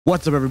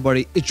What's up,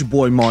 everybody? It's your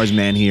boy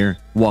Marsman here.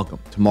 Welcome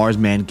to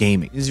Marsman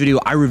Gaming. In this video,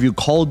 I review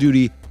Call of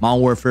Duty Modern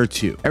Warfare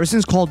 2. Ever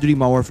since Call of Duty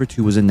Modern Warfare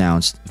 2 was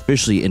announced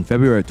officially in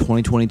February of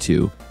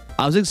 2022,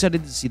 I was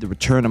excited to see the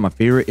return of my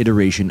favorite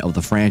iteration of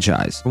the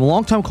franchise. From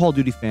longtime Call of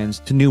Duty fans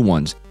to new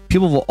ones,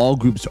 people of all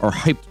groups are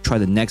hyped to try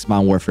the next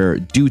Modern Warfare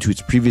due to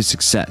its previous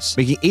success,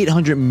 making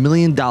 $800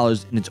 million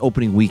in its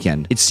opening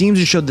weekend. It seems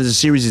to show that the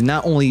series is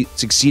not only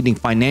succeeding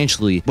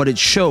financially, but it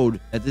showed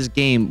that this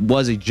game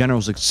was a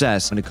general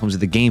success when it comes to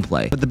the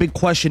gameplay. But the big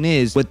question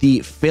is, with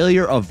the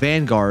failure of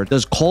Vanguard,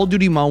 does Call of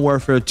Duty Modern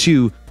Warfare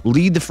 2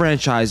 lead the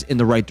franchise in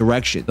the right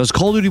direction? Does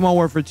Call of Duty Modern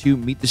Warfare 2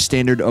 meet the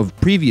standard of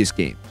previous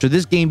games? Should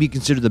this game be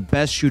considered the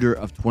best shooter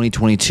of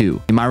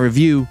 2022? In my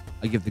review,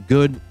 I give the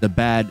good, the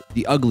bad,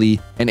 the ugly,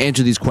 and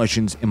answer these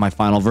questions in my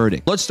final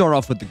verdict. Let's start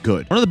off with the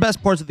good. One of the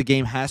best parts of the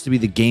game has to be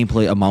the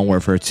gameplay of Modern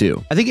Warfare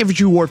 2. I think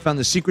Infantry Ward found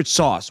the secret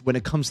sauce when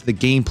it comes to the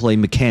gameplay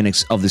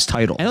mechanics of this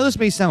title. I know this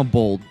may sound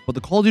bold, but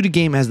the Call of Duty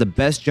game has the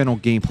best general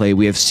gameplay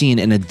we have seen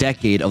in a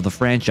decade of the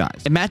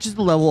franchise. It matches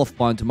the level of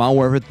fun to Modern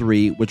Warfare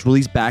 3, which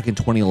released back in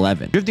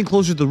 2011. Drifting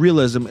closer to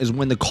realism is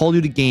when the Call of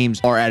Duty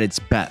games are at its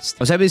best. I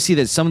was happy to see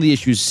that some of the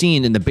issues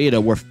seen in the beta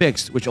were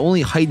fixed, which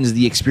only heightens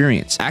the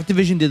experience.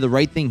 Activision did the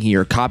right thing here,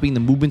 copying the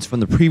movements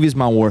from the previous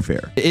Modern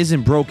Warfare. If it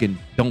isn't broken,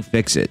 don't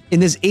fix it. In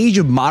this age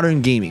of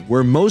modern gaming,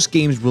 where most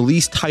games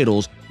release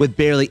titles with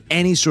barely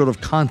any sort of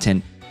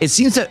content, it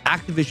seems that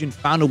Activision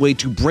found a way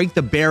to break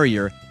the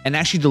barrier and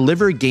actually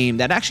deliver a game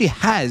that actually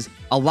has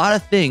a lot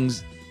of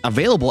things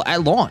available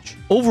at launch.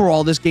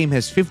 Overall, this game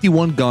has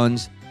 51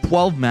 guns,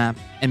 12 maps,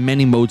 and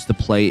many modes to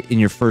play in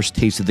your first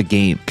taste of the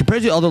game.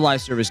 Compared to other live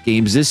service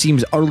games, this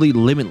seems utterly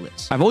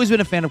limitless. I've always been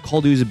a fan of Call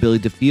of Duty's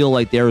ability to feel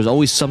like there is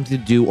always something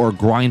to do or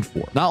grind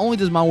for. Not only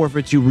does Modern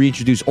Warfare 2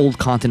 reintroduce old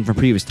content from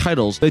previous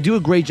titles, they do a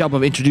great job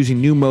of introducing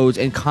new modes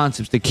and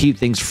concepts to keep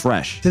things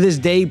fresh. To this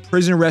day,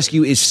 Prisoner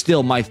Rescue is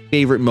still my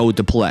favorite mode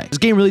to play. This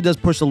game really does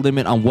push the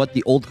limit on what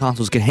the old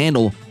consoles can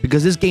handle,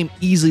 because this game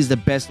easily is the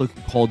best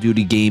looking Call of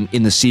Duty game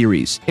in the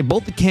series. In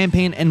both the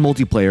campaign and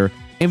multiplayer,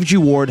 Infantry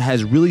Ward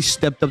has really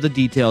stepped up the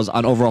details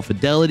on overall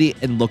fidelity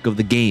and look of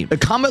the game. The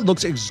combat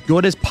looks as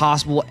good as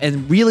possible,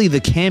 and really the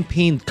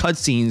campaign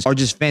cutscenes are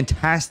just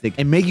fantastic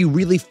and make you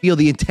really feel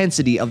the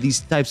intensity of these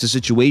types of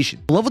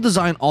situations. The level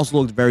design also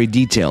looked very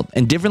detailed,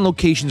 and different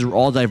locations were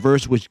all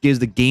diverse, which gives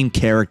the game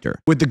character.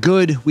 With the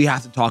good, we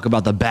have to talk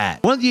about the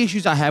bad. One of the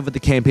issues I have with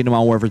the campaign of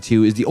Modern Warfare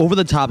 2 is the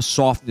over-the-top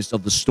softness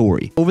of the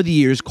story. Over the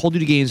years, Call of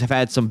Duty games have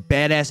had some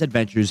badass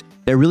adventures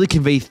that really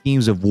convey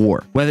themes of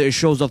war, whether it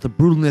shows off the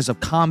brutalness of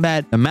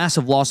combat, the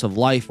massive loss of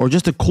life, or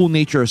just the cool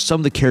nature of some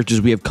of the characters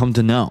we have come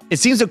to know. It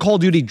seems that Call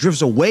of Duty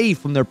drifts away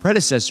from their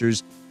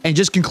predecessors and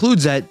just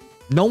concludes that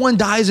no one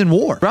dies in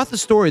war. Throughout the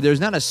story,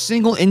 there's not a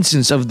single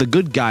instance of the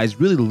good guys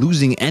really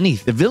losing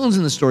anything. The villains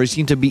in the story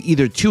seem to be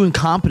either too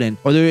incompetent,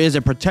 or there is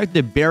a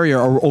protective barrier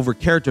over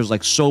characters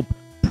like Soap,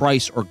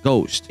 Price, or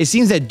Ghost. It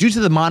seems that due to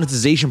the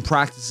monetization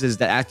practices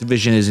that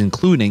Activision is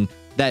including,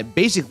 that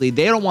basically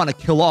they don't want to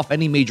kill off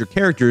any major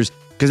characters,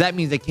 because that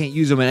means they can't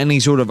use them in any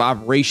sort of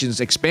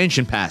operations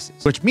expansion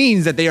passes, which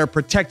means that they are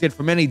protected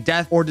from any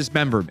death or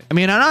dismemberment. I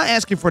mean, I'm not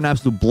asking for an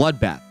absolute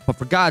bloodbath, but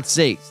for God's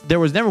sakes, there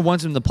was never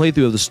once in the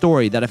playthrough of the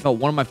story that I felt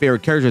one of my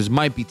favorite characters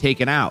might be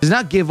taken out. Does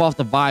not give off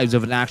the vibes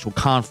of an actual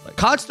conflict.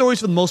 COD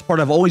stories, for the most part,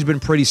 have always been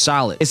pretty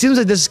solid. It seems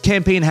like this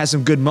campaign has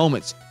some good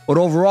moments, but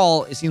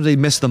overall, it seems they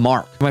missed the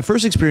mark. My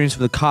first experience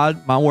with the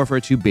COD Modern Warfare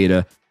 2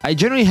 beta, I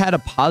generally had a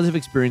positive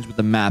experience with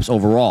the maps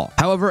overall.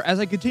 However, as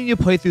I continued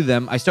to play through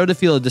them, I started to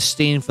feel a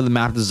disdain for the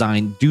map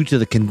design due to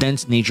the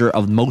condensed nature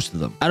of most of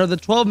them. Out of the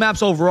 12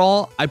 maps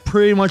overall, I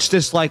pretty much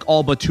dislike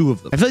all but 2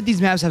 of them. I feel like these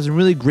maps have some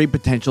really great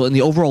potential in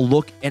the overall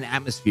look and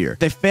atmosphere.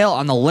 They fail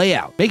on the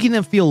layout, making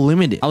them feel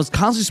limited. I was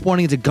constantly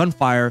spawning into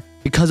gunfire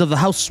because of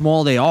how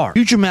small they are.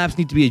 Future maps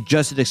need to be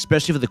adjusted,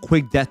 especially for the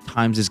quick death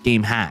times this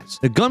game has.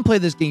 The gunplay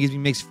of this game gives me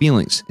mixed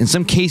feelings. In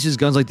some cases,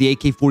 guns like the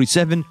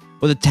AK-47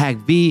 or the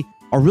TAC-V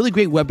are really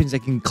great weapons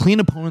that can clean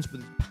opponents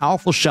with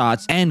powerful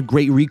shots and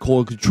great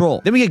recoil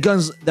control. Then we get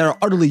guns that are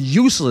utterly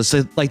useless,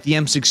 like the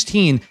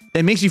M16,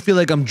 that makes me feel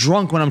like I'm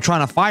drunk when I'm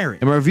trying to fire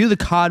it. In my review of the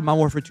COD Modern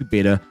Warfare 2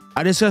 beta,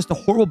 I discussed the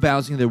horrible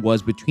balancing there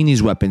was between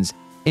these weapons,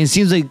 and it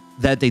seems like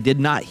that they did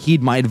not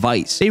heed my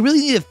advice. They really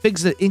need to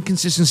fix the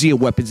inconsistency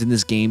of weapons in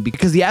this game,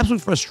 because the absolute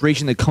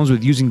frustration that comes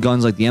with using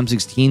guns like the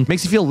M16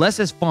 makes it feel less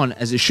as fun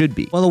as it should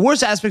be. One of the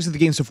worst aspects of the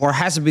game so far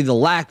has to be the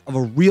lack of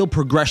a real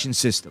progression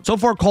system. So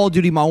far, Call of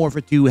Duty Modern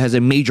Warfare 2 has a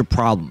major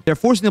problem. They're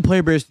forcing the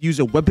player base to use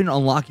a weapon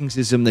unlocking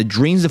system that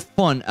drains the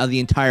fun out of the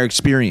entire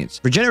experience.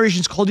 For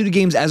generations, Call of Duty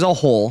games as a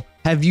whole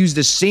have used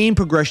the same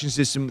progression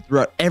system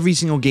throughout every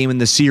single game in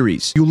the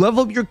series. You level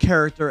up your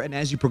character, and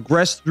as you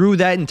progress through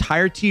that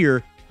entire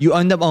tier, you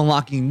end up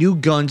unlocking new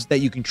guns that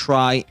you can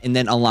try and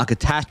then unlock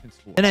attachments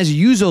for. And as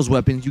you use those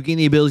weapons, you gain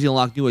the ability to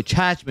unlock new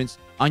attachments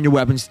on your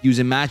weapons to use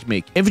in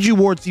matchmaking. Infantry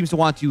Ward seems to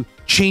want to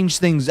change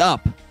things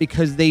up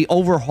because they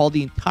overhaul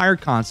the entire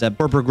concept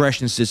for a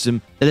progression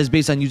system that is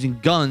based on using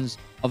guns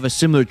of a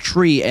similar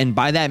tree, and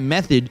by that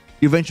method,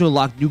 you eventually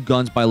unlock new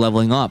guns by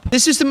leveling up.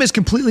 This system is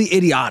completely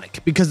idiotic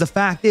because the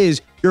fact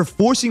is, you're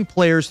forcing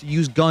players to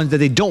use guns that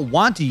they don't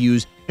want to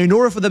use in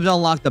order for them to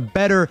unlock the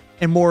better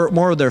and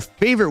more of their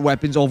favorite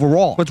weapons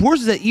overall. What's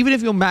worse is that even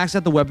if you max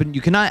out the weapon, you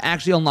cannot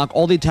actually unlock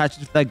all the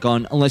attachments for that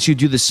gun unless you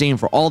do the same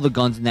for all the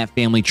guns in that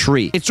family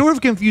tree. It's sort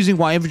of confusing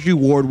why Infantry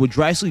Ward would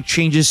drastically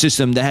change a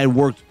system that had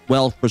worked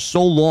well for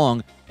so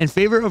long in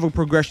favor of a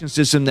progression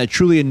system that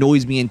truly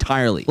annoys me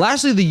entirely.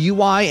 Lastly, the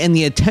UI and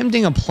the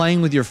attempting of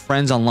playing with your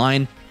friends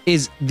online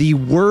is the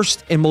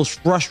worst and most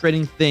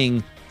frustrating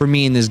thing for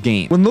me in this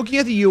game. When looking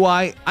at the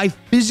UI, I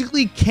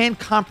physically can't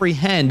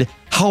comprehend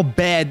how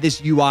bad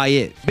this UI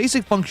is. The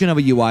basic function of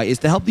a UI is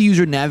to help the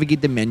user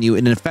navigate the menu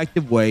in an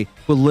effective way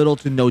with little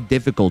to no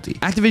difficulty.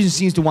 Activision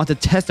seems to want to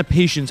test the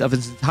patience of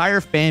its entire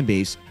fan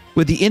base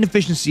with the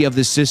inefficiency of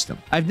this system.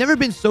 I've never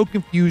been so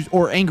confused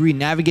or angry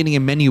navigating a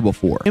menu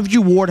before. Infantry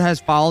Ward has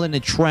followed in a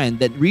trend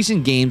that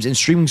recent games and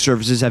streaming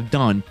services have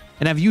done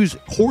and have used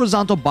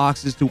horizontal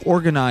boxes to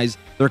organize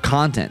their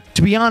content.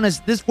 To be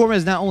honest, this format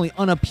is not only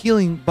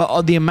unappealing,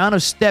 but the amount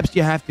of steps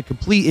you have to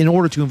complete in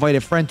order to invite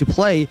a friend to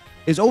play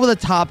is over the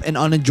top and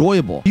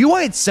unenjoyable. The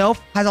UI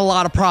itself has a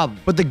lot of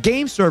problems, but the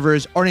game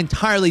servers are an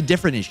entirely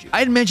different issue. I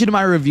had mentioned in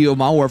my review of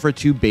Modern Warfare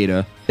 2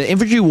 beta that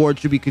Infantry Ward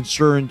should be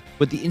concerned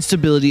with the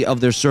instability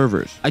of their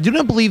servers. I do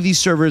not believe these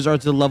servers are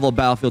to the level of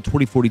Battlefield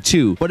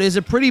 2042, but it is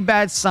a pretty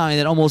bad sign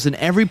that almost in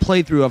every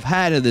playthrough I've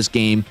had of this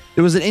game,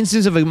 there was an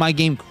instance of my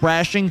game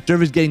crashing,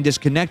 servers getting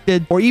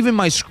disconnected, or even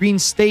my screen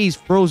stays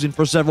frozen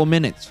for several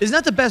minutes. It's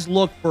not the best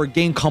look for a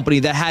game company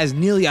that has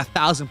nearly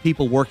 1,000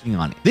 people working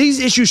on it. These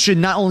issues should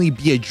not only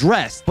be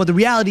addressed, but the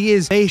reality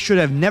is they should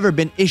have never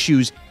been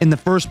issues in the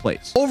first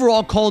place.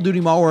 Overall, Call of Duty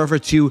Modern Warfare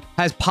 2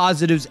 has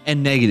positives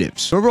and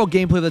negatives. The overall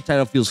gameplay of the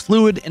title feels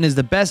fluid and is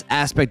the best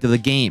aspect of the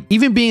game.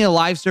 Even being a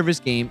live service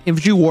game,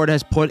 Infantry Ward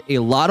has put a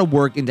lot of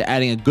work into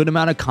adding a good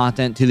amount of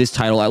content to this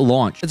title at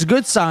launch. It's a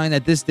good sign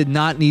that this did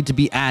not need to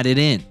be added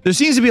in. There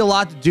seems to be a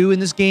lot to do in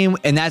this game,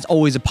 and that's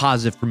always a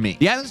positive for me.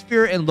 The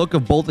atmosphere and look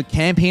of both the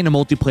campaign and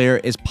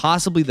multiplayer is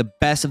possibly the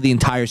best of the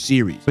entire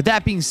series. With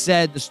that being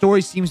said, the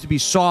story seems to be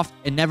soft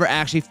and never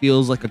actually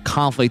feels like a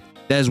conflict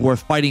that is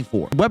worth fighting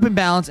for. The weapon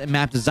balance and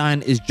map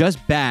design is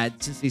just bad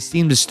since they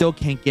seem to still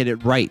can't get it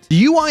right.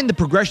 The UI and the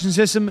progression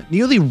system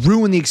nearly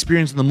ruin the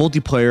experience in the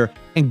multiplayer,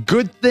 and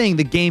good thing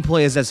the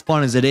gameplay is as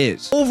fun as it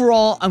is.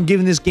 Overall, I'm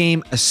giving this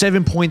game a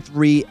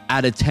 7.3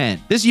 out of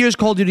 10. This year's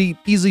Call of Duty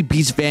easily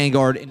beats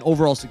Vanguard in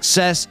overall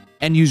success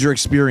and user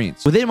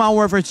experience. Within Modern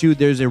Warfare 2,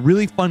 there's a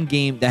really fun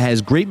game that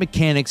has great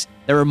mechanics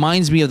that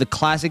reminds me of the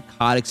classic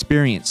COD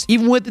experience.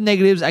 Even with the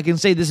negatives, I can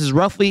say this is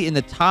roughly in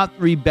the top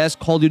 3 best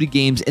Call of Duty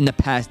games in the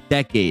past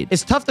decade.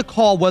 It's tough to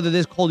call whether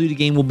this Call of Duty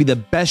game will be the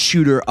best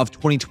shooter of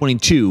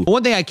 2022. But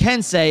one thing I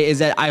can say is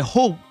that I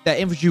hope that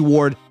Infantry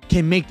Ward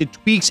can make the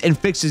tweaks and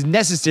fixes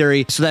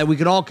necessary so that we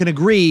can all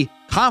agree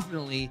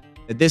confidently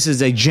that this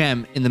is a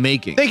gem in the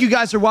making. Thank you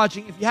guys for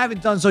watching. If you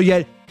haven't done so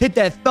yet, hit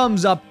that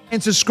thumbs up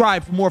and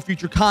subscribe for more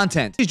future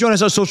content. Please join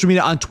us on social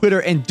media on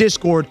Twitter and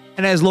Discord,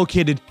 and that is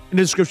located in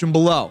the description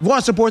below. If you want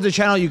to support the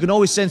channel, you can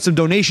always send some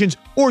donations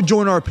or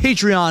join our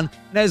Patreon,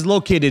 and that is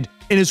located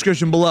in the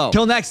description below.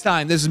 Till next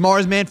time, this is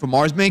Marsman from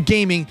Marsman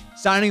Gaming,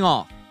 signing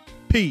off.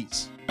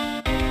 Peace.